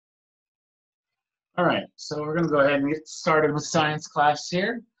All right, so we're going to go ahead and get started with science class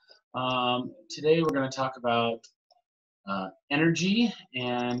here. Today we're going to talk about energy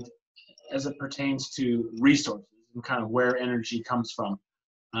and as it pertains to resources and kind of where energy comes from,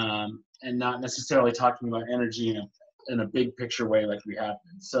 and not necessarily talking about energy in a big picture way like we have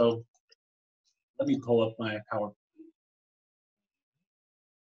been. So let me pull up my PowerPoint. What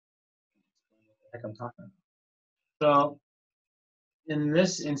the heck I'm talking about. So in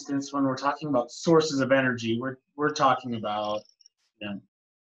this instance, when we're talking about sources of energy, we're talking about you know,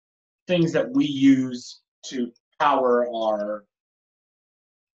 things that we use to power our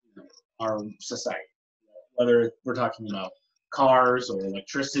society, whether we're talking about cars or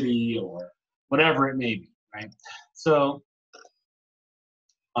electricity or whatever it may be, right? So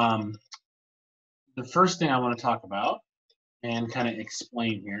um, the first thing I want to talk about and kind of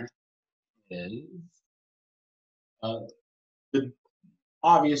explain here is uh, the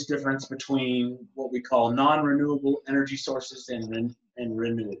obvious difference between what we call non-renewable energy sources and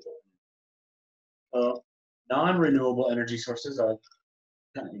renewable. Non-renewable energy sources are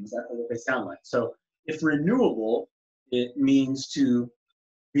kind of exactly what they sound like. So if renewable, it means to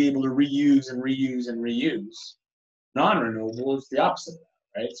be able to reuse and reuse and reuse. Non-renewable is the opposite of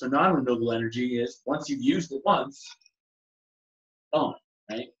that, right? So non-renewable energy is once you've used it once, gone,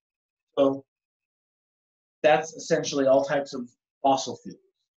 right? So that's essentially all types of fossil fuels.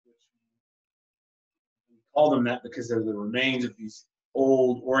 We call them that because they're the remains of these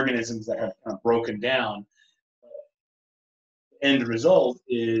old organisms that have kind of broken down. The end result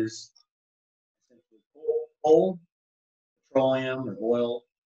is coal, petroleum, or oil,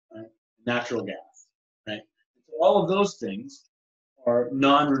 right? Natural gas, right? So all of those things are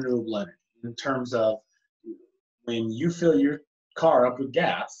non-renewable energy in terms of when you fill your car up with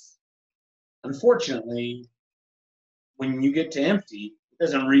gas, unfortunately, when you get to empty, it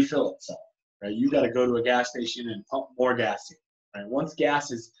doesn't refill itself, right? You got to go to a gas station and pump more gas in, right? Once gas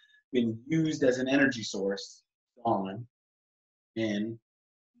has been used as an energy source, gone, and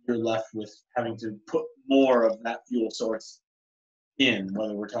you're left with having to put more of that fuel source in,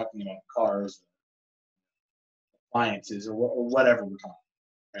 whether we're talking about cars, appliances, or whatever we're talking,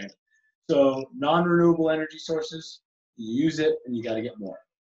 right? So non-renewable energy sources, you use it and you got to get more.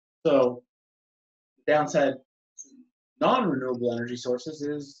 So the downside to non-renewable energy sources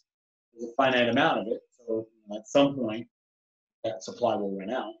is there's a finite amount of it. So at some point, that supply will run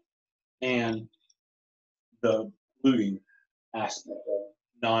out. And the polluting aspect of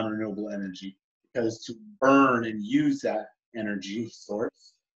non-renewable energy, because to burn and use that energy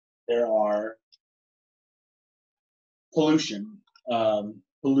source, there are polluting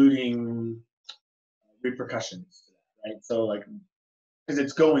repercussions to that, right? So like, because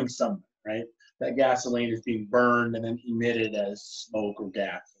it's going somewhere, right? That gasoline is being burned and then emitted as smoke or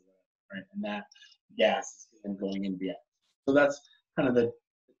gas, or whatever, right? And that gas is then going into the atmosphere. So that's kind of the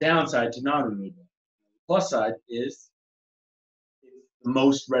downside to non-renewable. The plus side is it's the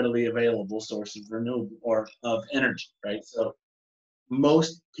most readily available source of renewable or of energy, right? So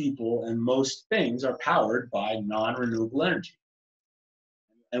most people and most things are powered by non-renewable energy.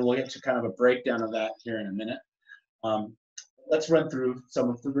 And we'll get to kind of a breakdown of that here in a minute. Um, let's run through some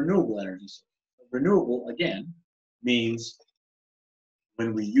of the renewable energy sources. Renewable, again, means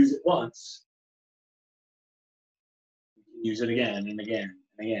when we use it once, we can use it again and again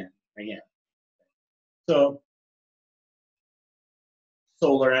and again and again. So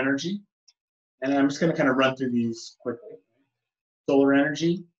solar energy, and I'm just going to kind of run through these quickly. Solar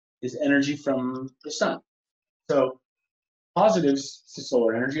energy is energy from the sun. So positives to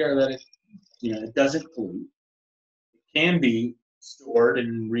solar energy are that it doesn't pollute. It can be stored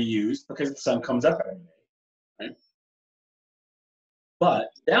and reused because the sun comes up every day, right? But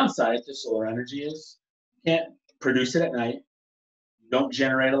the downside to solar energy is you can't produce it at night. You don't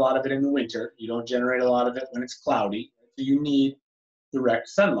generate a lot of it in the winter. You don't generate a lot of it when it's cloudy. So you need direct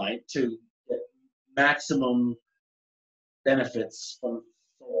sunlight to get maximum benefits from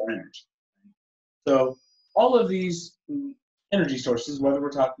solar energy. So all of these energy sources, whether we're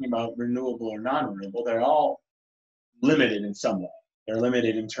talking about renewable or non-renewable, they're all limited in some way. They're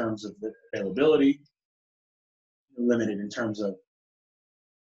limited in terms of the availability, they're limited in terms of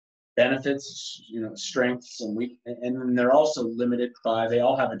benefits, strengths and weak, and they're also limited by they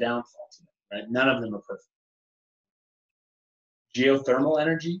all have a downfall to them, right? None of them are perfect. Geothermal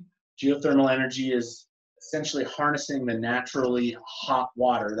energy. Geothermal energy is essentially harnessing the naturally hot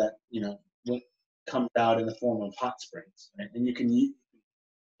water that comes out in the form of hot springs, right? And you can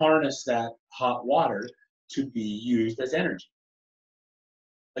harness that hot water to be used as energy.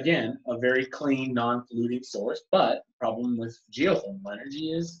 Again, a very clean, non-polluting source, but the problem with geothermal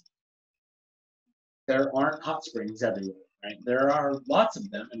energy is there aren't hot springs everywhere, right? There are lots of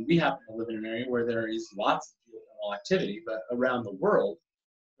them, and we happen to live in an area where there is lots of geothermal activity, but around the world,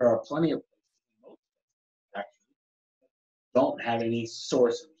 there are plenty of places, most actually, don't have any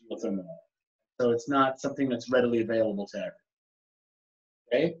source of geothermal. So it's not something that's readily available to everyone.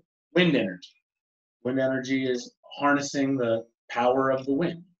 Okay? Wind energy. Wind energy is harnessing the power of the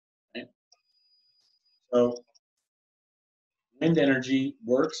wind. Right? So wind energy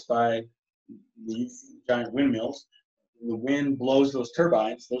works by these giant windmills. The wind blows those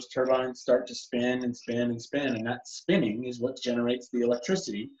turbines start to spin and spin and spin, and that spinning is what generates the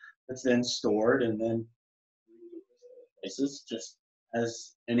electricity that's then stored and then places just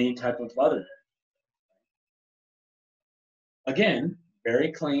as any type of other. Again,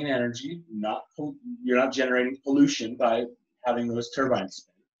 very clean energy, you're not generating pollution by having those turbines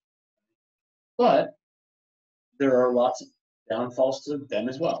spin. But there are lots of downfalls to them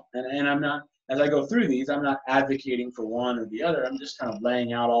as well. And I'm not, as I go through these, I'm not advocating for one or the other. I'm just kind of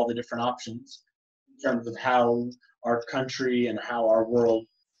laying out all the different options in terms of how our country and how our world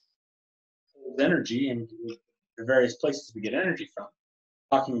holds energy and the various places we get energy from.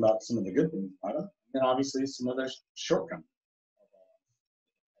 Talking about some of the good things about it, and obviously some of their shortcomings.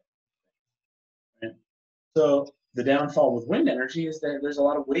 Right? So the downfall with wind energy is that there's a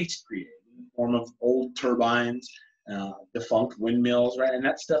lot of waste created in the form of old turbines, defunct windmills, right? And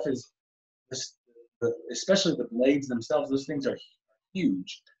that stuff is, especially the blades themselves, those things are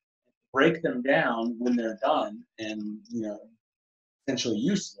huge. Break them down when they're done and, essentially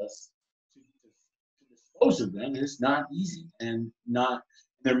useless, to dispose of them is not easy, and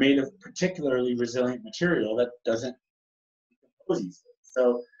they're made of particularly resilient material that doesn't decompose easily.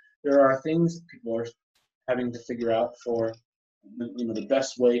 So there are things that people are having to figure out for the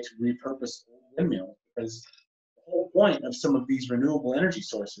best way to repurpose windmills, because the whole point of some of these renewable energy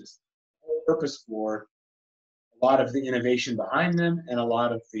sources, the whole purpose for a lot of the innovation behind them and a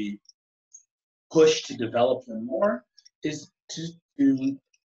lot of the push to develop them more is to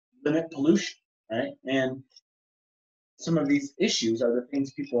limit pollution, right? And some of these issues are the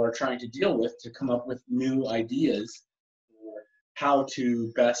things people are trying to deal with to come up with new ideas for how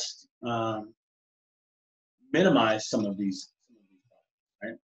to best minimize some of these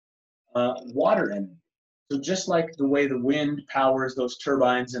problems, right? Water energy. So just like the way the wind powers those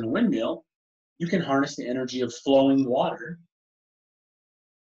turbines in a windmill, you can harness the energy of flowing water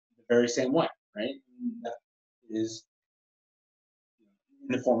the very same way, right? That is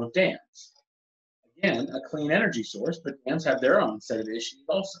in the form of dams. Again, a clean energy source, but dams have their own set of issues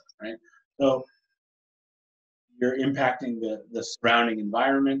also, right? So you're impacting the surrounding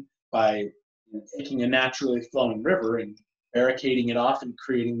environment by taking a naturally flowing river and barricading it off and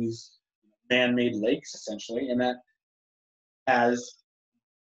creating these man-made lakes, essentially, and that has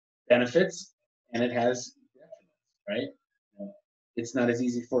benefits and it has detriments, right? It's not as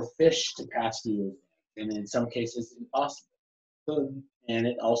easy for fish to pass through, and in some cases, impossible. So, and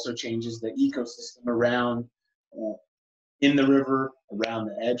it also changes the ecosystem around in the river, around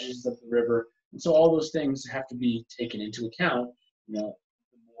the edges of the river, and so all those things have to be taken into account. The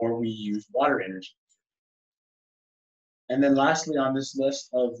more we use water energy. And then lastly on this list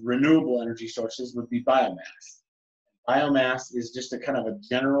of renewable energy sources would be biomass. Biomass is just a kind of a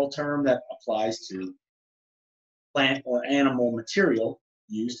general term that applies to plant or animal material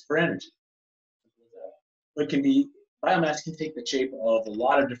used for energy. Biomass can take the shape of a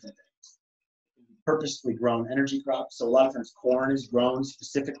lot of different things. Purposefully grown energy crops. So a lot of times corn is grown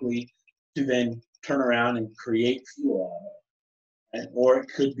specifically to then turn around and create fuel out of it. Right? Or it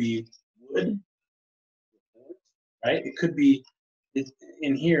could be wood, right? It could be,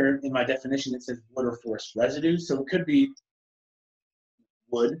 in here, in my definition, it says wood or forest residues. So it could be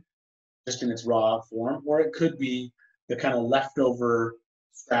wood, just in its raw form, or it could be the kind of leftover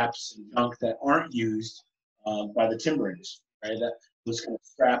scraps and junk that aren't used by the timber industry, right? That those kind of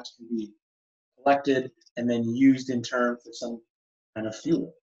scraps can be collected and then used in turn for some kind of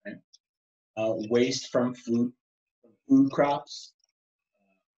fuel, right? Waste from food crops,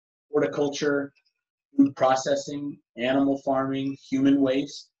 horticulture, food processing, animal farming, human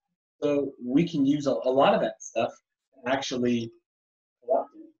waste. So we can use a lot of that stuff to actually collect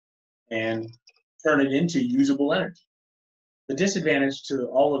it and turn it into usable energy. The disadvantage to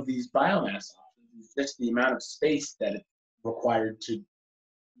all of these biomass options is just the amount of space that it's required to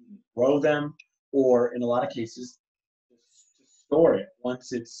grow them, or in a lot of cases, to store it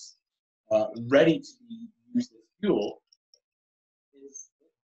once it's ready to be used as fuel.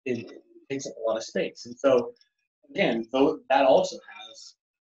 It takes up a lot of space. And so, again, that also has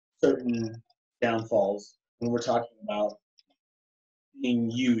certain downfalls when we're talking about being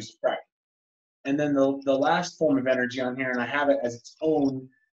used practically. And then the last form of energy on here, and I have it as its own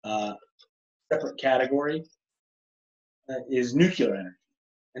separate category, is nuclear energy.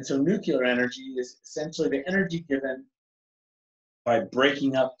 And so nuclear energy is essentially the energy given by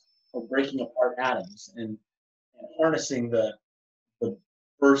breaking up or breaking apart atoms and harnessing the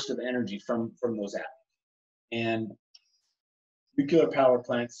burst of energy from those atoms. And nuclear power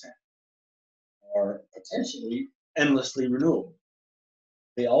plants are potentially endlessly renewable.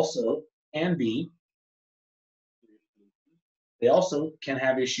 They also can be, they also can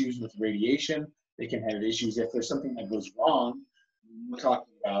have issues with radiation. They can have issues if there's something that goes wrong. We're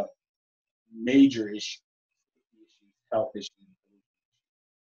talking about major issues, health issues.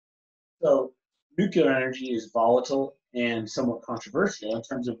 So nuclear energy is volatile and somewhat controversial in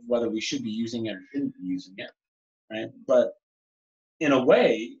terms of whether we should be using it or shouldn't be using it, right? But in a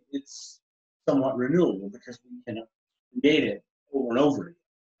way, it's somewhat renewable because we can create it over and over again.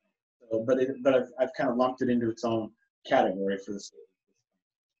 So, but I've kind of lumped it into its own category for this.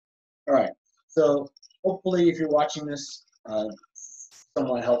 All right. So hopefully, if you're watching this,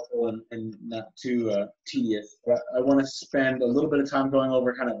 somewhat helpful and not too tedious. But I want to spend a little bit of time going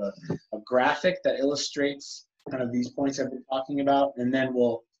over kind of a graphic that illustrates kind of these points I've been talking about, and then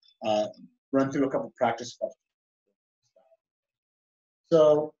we'll run through a couple practice questions.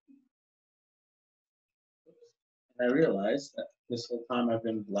 So I realized that this whole time I've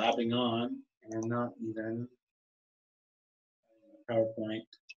been blabbing on and not even PowerPoint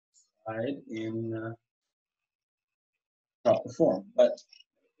slide in proper form, but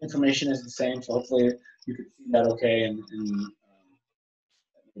information is the same, so hopefully you can see that okay.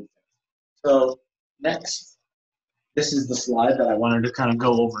 So next, this is the slide that I wanted to kind of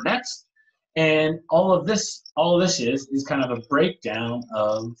go over next, and all of this is kind of a breakdown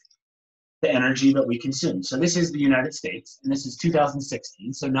of the energy that we consume. So this is the United States, and this is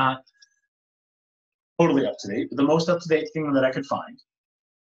 2016, so not totally up to date, but the most up to date thing that I could find,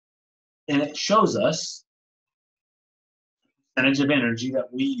 and it shows us the percentage of energy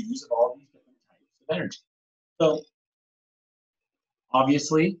that we use of all these different types of energy. So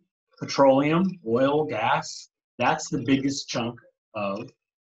obviously, petroleum, oil, gas, that's the biggest chunk of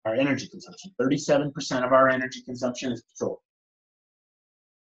our energy consumption. 37% of our energy consumption is petroleum.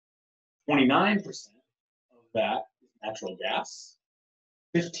 29% of that is natural gas.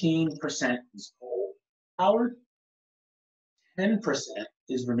 15% is coal powered. 10%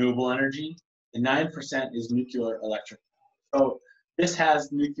 is renewable energy. And 9% is nuclear electric power. So this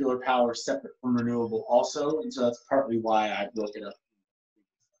has nuclear power separate from renewable also, and so that's partly why I broke it up.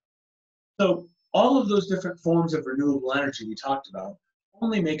 So all of those different forms of renewable energy we talked about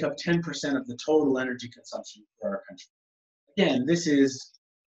only make up 10% of the total energy consumption for our country. Again, this is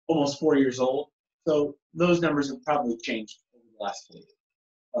almost 4 years old, so those numbers have probably changed over the last 4 years.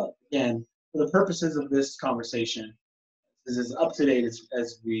 But again, for the purposes of this conversation, this is as up to date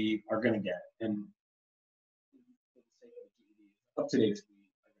as we are going to get, and up to date as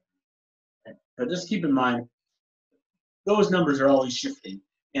we are. But just keep in mind, those numbers are always shifting.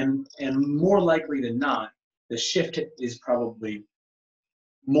 And more likely than not, the shift is probably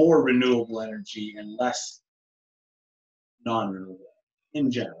more renewable energy and less non-renewable in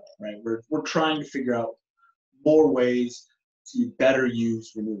general, right? We're trying to figure out more ways to better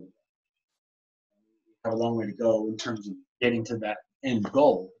use renewable. We have a long way to go in terms of getting to that end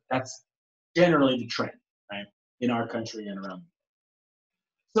goal. That's generally the trend, right, in our country and around.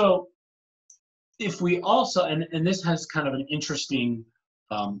 So if we also, and this has kind of an interesting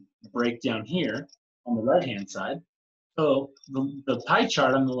breakdown here on the right-hand side. So the pie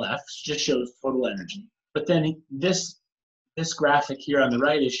chart on the left just shows total energy, but then this graphic here on the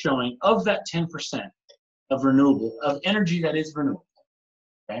right is showing of that 10% of renewable, of energy that is renewable,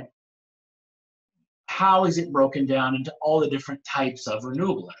 okay? How is it broken down into all the different types of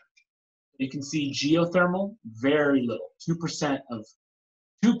renewable energy? You can see geothermal, very little, 2%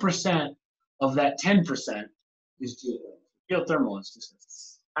 of that 10% is geothermal. Geothermal is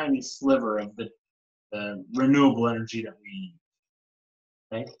just a tiny sliver of the renewable energy that we use.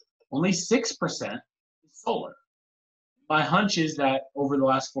 Okay? Only 6% is solar. My hunch is that over the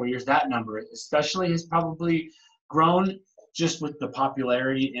last 4 years, that number especially has probably grown just with the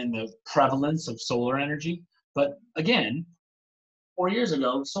popularity and the prevalence of solar energy. But again, 4 years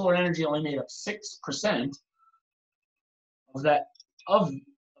ago, solar energy only made up 6% of that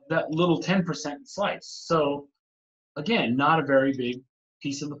little 10% slice. So again, not a very big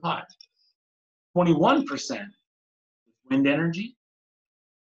piece of the pie. 21% is wind energy.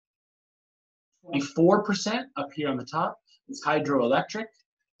 24% up here on the top is hydroelectric.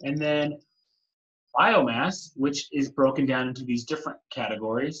 And then biomass, which is broken down into these different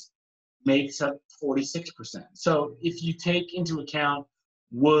categories, makes up 46%. So if you take into account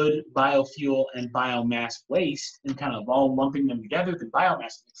wood, biofuel, and biomass waste and kind of all lumping them together, the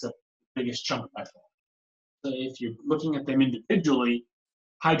biomass makes up the biggest chunk by far. So if you're looking at them individually,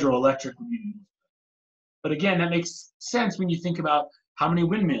 hydroelectric would be. But again, that makes sense when you think about how many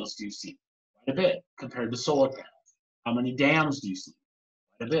windmills do you see? Quite a bit compared to solar panels. How many dams do you see?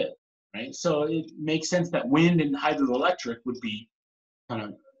 Quite a bit, right? So it makes sense that wind and hydroelectric would be kind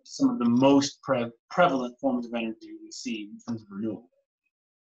of some of the most prevalent forms of energy we see in terms of renewable.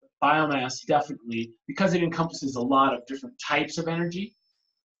 Biomass definitely, because it encompasses a lot of different types of energy,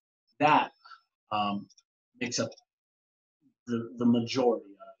 that makes up the majority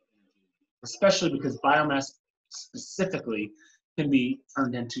of energy, especially because biomass specifically can be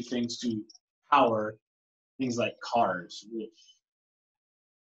turned into things to power things like cars, which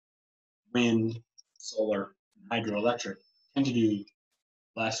wind, solar, hydroelectric tend to do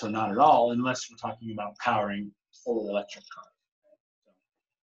less or not at all, unless we're talking about powering full electric cars.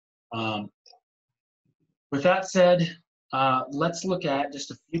 With that said, let's look at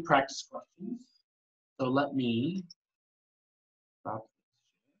just a few practice questions. So let me stop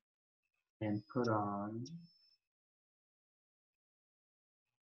and put on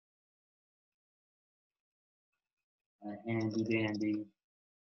handy dandy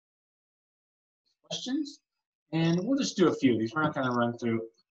questions. And we'll just do a few of these. We're not going to run through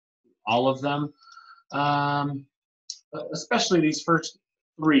all of them, especially these first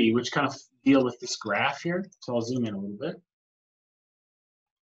three, which kind of deal with this graph here. So I'll zoom in a little bit.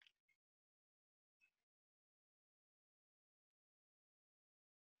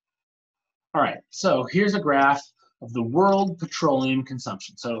 All right, so here's a graph of the world petroleum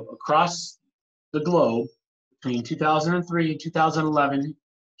consumption. So across the globe, between 2003 and 2011,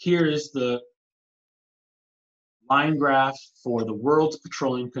 here is the line graph for the world's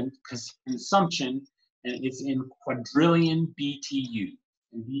petroleum consumption, and it's in quadrillion BTU.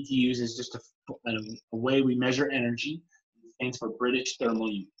 And BTUs is just a way we measure energy. It stands for British thermal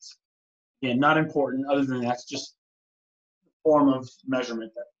units. Again, not important, other than that's just a form of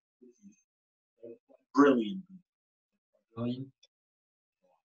measurement that quadrillion.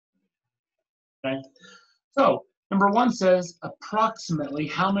 Okay. So number one says approximately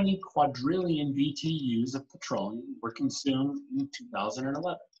how many quadrillion BTUs of petroleum were consumed in 2011?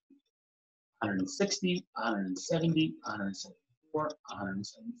 160, 170, 174,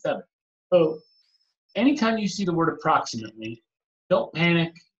 177. So anytime you see the word approximately, don't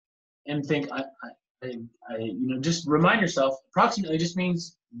panic and think, just remind yourself, approximately just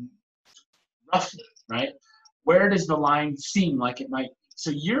means roughly, right? Where does the line seem like it might be?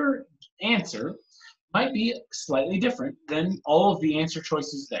 So your answer might be slightly different than all of the answer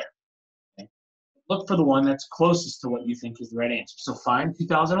choices there. Okay? Look for the one that's closest to what you think is the right answer. So find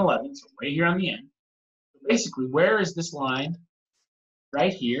 2011, so right here on the end. Basically, where is this line?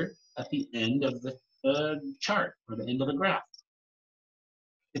 Right here at the end of the chart, or the end of the graph.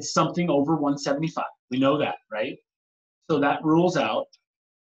 It's something over 175. We know that, right? So that rules out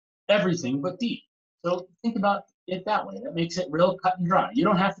everything but D. So think about it that way. That makes it real cut and dry. You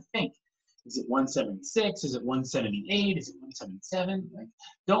don't have to think. Is it 176? Is it 178? Is it 177? Like,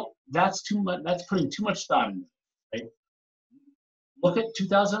 that's too much. That's putting too much thought into it, right? Look at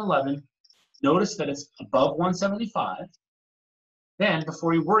 2011. Notice that it's above 175. Then,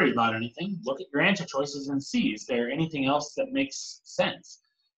 before you worry about anything, look at your answer choices and see, is there anything else that makes sense?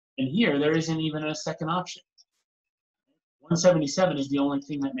 And here, there isn't even a second option. 177 is the only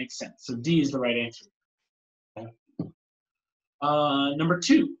thing that makes sense. So D is the right answer. Okay. Number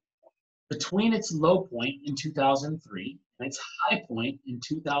two, between its low point in 2003 and its high point in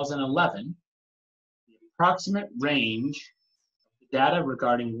 2011, the approximate range of the data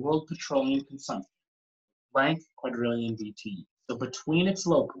regarding world petroleum consumption, blank quadrillion BTU. So between its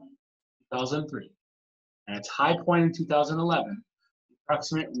low point, 2003, and its high point in 2011, the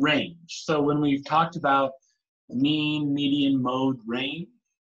approximate range. So when we've talked about mean, median, mode, range,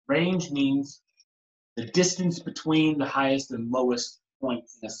 range means the distance between the highest and lowest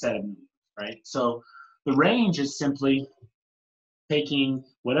points in a set of numbers, right? So the range is simply taking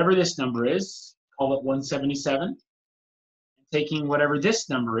whatever this number is, call it 177, and taking whatever this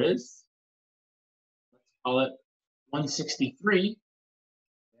number is, let's call it 163,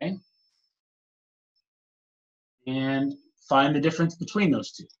 okay? And find the difference between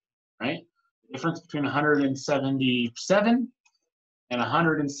those two, right? The difference between 177 and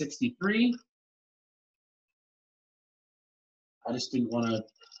 163. I just didn't want to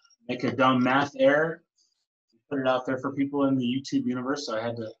make a dumb math error, put it out there for people in the YouTube universe, so I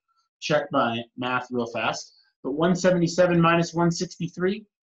had to check my math real fast. But 177 minus 163,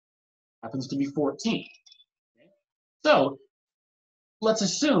 Happens to be 14. Okay? So let's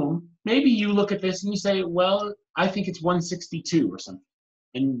assume maybe you look at this and you say, well, I think it's 162 or something.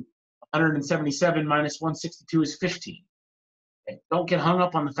 And 177 minus 162 is 15. Okay? Don't get hung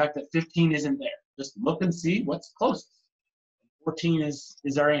up on the fact that 15 isn't there. Just look and see what's closest. 14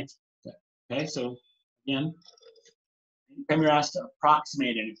 is our answer. Okay, so again, anytime you're asked to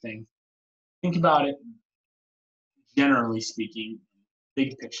approximate anything, think about it generally speaking,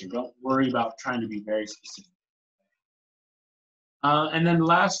 big picture. Don't worry about trying to be very specific. And then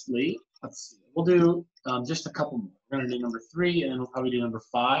lastly, let's see, we'll do just a couple more. We're going to do number 3, and then we'll probably do number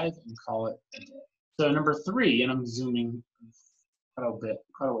 5 and call it a day. So number 3, and I'm zooming quite a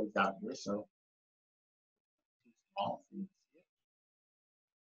ways out here, so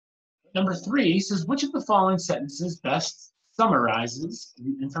number 3 says, which of the following sentences best summarizes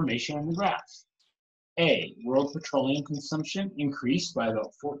the information in the graph? A, world petroleum consumption increased by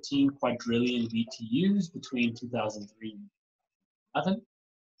about 14 quadrillion BTUs between 2003 and 2011.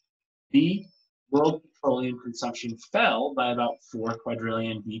 B, world petroleum consumption fell by about 4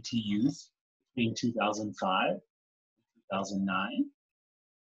 quadrillion BTUs between 2005 and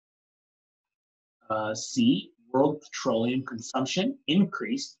 2009. C, world petroleum consumption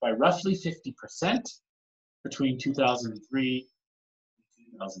increased by roughly 50% between 2003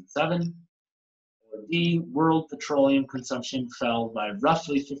 and 2007. Or D, world petroleum consumption fell by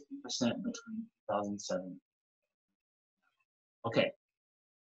roughly 50% between 2007. Okay,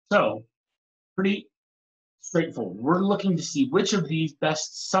 so pretty straightforward. We're looking to see which of these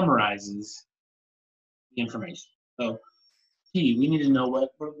best summarizes the information. So T, we need to know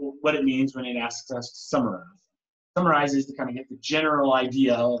what it means when it asks us to summarize. Summarize is to kind of get the general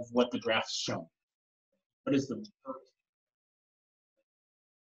idea of what the graph's showing. What is the purpose?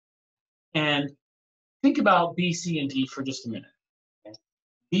 And think about B, C, and D for just a minute. Okay?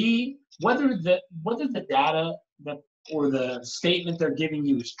 B, whether the data or the statement they're giving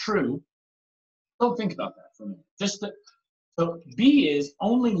you is true, don't think about that for a minute. So B is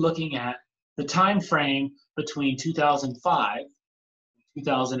only looking at the time frame between 2005 and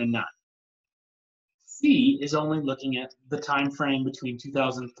 2009. C is only looking at the time frame between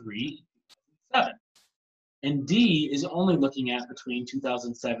 2003 and 2007. And D is only looking at between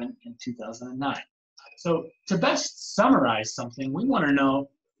 2007 and 2009. So to best summarize something, we want to know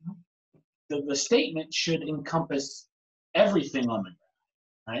the statement should encompass everything on the graph,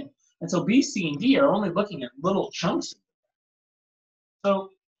 right? And so B, C, and D are only looking at little chunks. So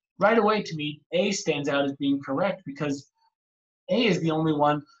right away to me, A stands out as being correct because A is the only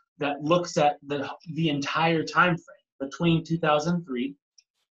one that looks at the entire time frame between 2003 and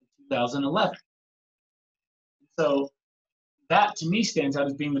 2011. So that to me stands out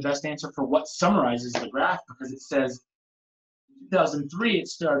as being the best answer for what summarizes the graph because it says in 2003 it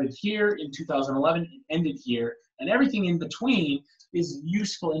started here, in 2011 it ended here, and everything in between is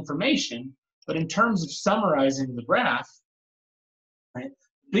useful information. But in terms of summarizing the graph, right,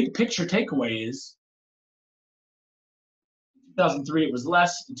 big picture takeaway is in 2003 it was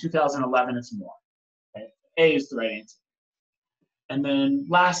less, in 2011 it's more. Okay? A is the right answer. And then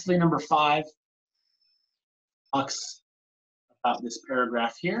lastly, number 5 talks about this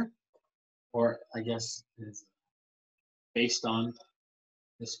paragraph here, or I guess is based on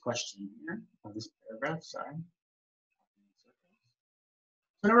this question here, or this paragraph, sorry.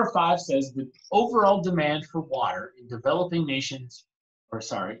 So number 5 says the overall demand for water in developing nations,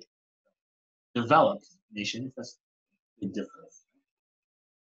 developed nations, that's the difference.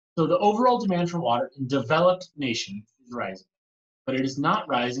 So the overall demand for water in developed nations is rising, but it is not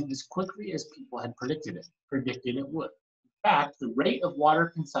rising as quickly as people had predicted it would. In fact, the rate of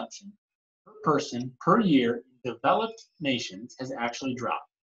water consumption per person per year in developed nations has actually dropped.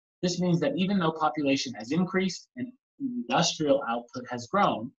 This means that even though population has increased and industrial output has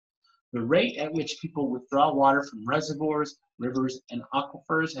grown, the rate at which people withdraw water from reservoirs, rivers, and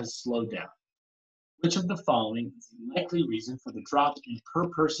aquifers has slowed down. Which of the following is the likely reason for the drop in per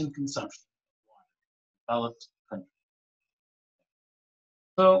person consumption of water in developed countries?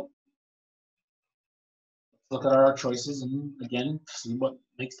 So let's look at our choices and again see what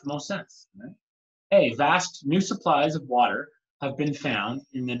makes the most sense. Right? A, vast new supplies of water have been found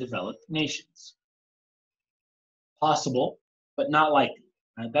in the developed nations. Possible, but not likely.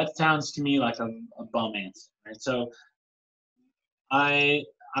 Right? That sounds to me like a bum answer. Right? So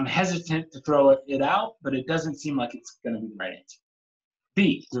I'm hesitant to throw it out, but it doesn't seem like it's going to be the right answer.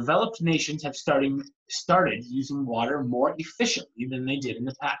 B, developed nations have started using water more efficiently than they did in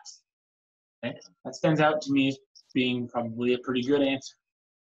the past. Okay? That stands out to me as being probably a pretty good answer.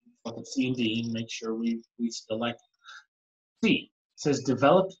 Look at C and D and make sure we still like it. C, says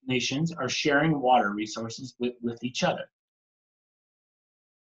developed nations are sharing water resources with each other.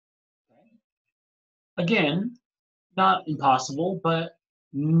 Again, not impossible, but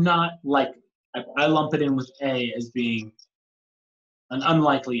not likely. I lump it in with A as being an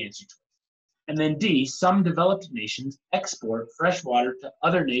unlikely answer choice. And then D, some developed nations export fresh water to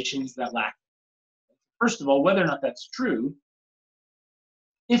other nations that lack it. First of all, whether or not that's true,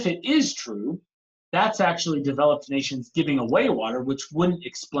 if it is true, that's actually developed nations giving away water, which wouldn't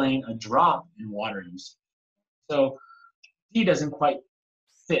explain a drop in water use. So D doesn't quite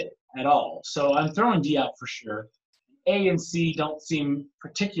fit at all. So I'm throwing D out for sure. A and C don't seem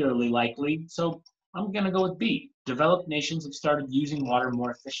particularly likely, so I'm going to go with B. Developed nations have started using water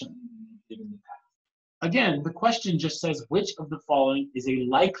more efficiently than they did in the past. Again, the question just says which of the following is a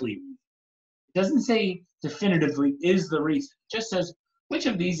likely reason. It doesn't say definitively is the reason. It just says which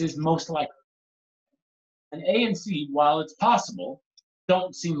of these is most likely. And A and C, while it's possible,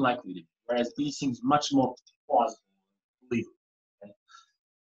 don't seem likely to be, whereas B seems much more plausible, believable. Okay?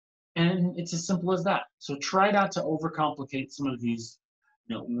 And it's as simple as that. So try not to overcomplicate some of these,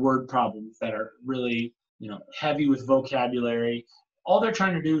 word problems that are really, heavy with vocabulary. All they're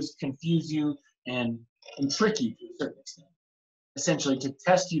trying to do is confuse you and trick you to a certain extent. Essentially, to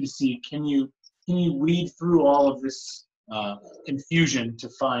test you to see can you weed through all of this confusion to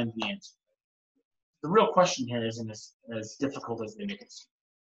find the answer. The real question here isn't as difficult as they make it seem.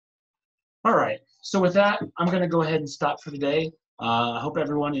 All right, so with that, I'm going to go ahead and stop for the day. I hope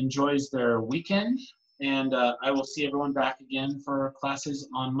everyone enjoys their weekend, and I will see everyone back again for classes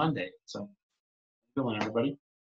on Monday. So, good one, everybody.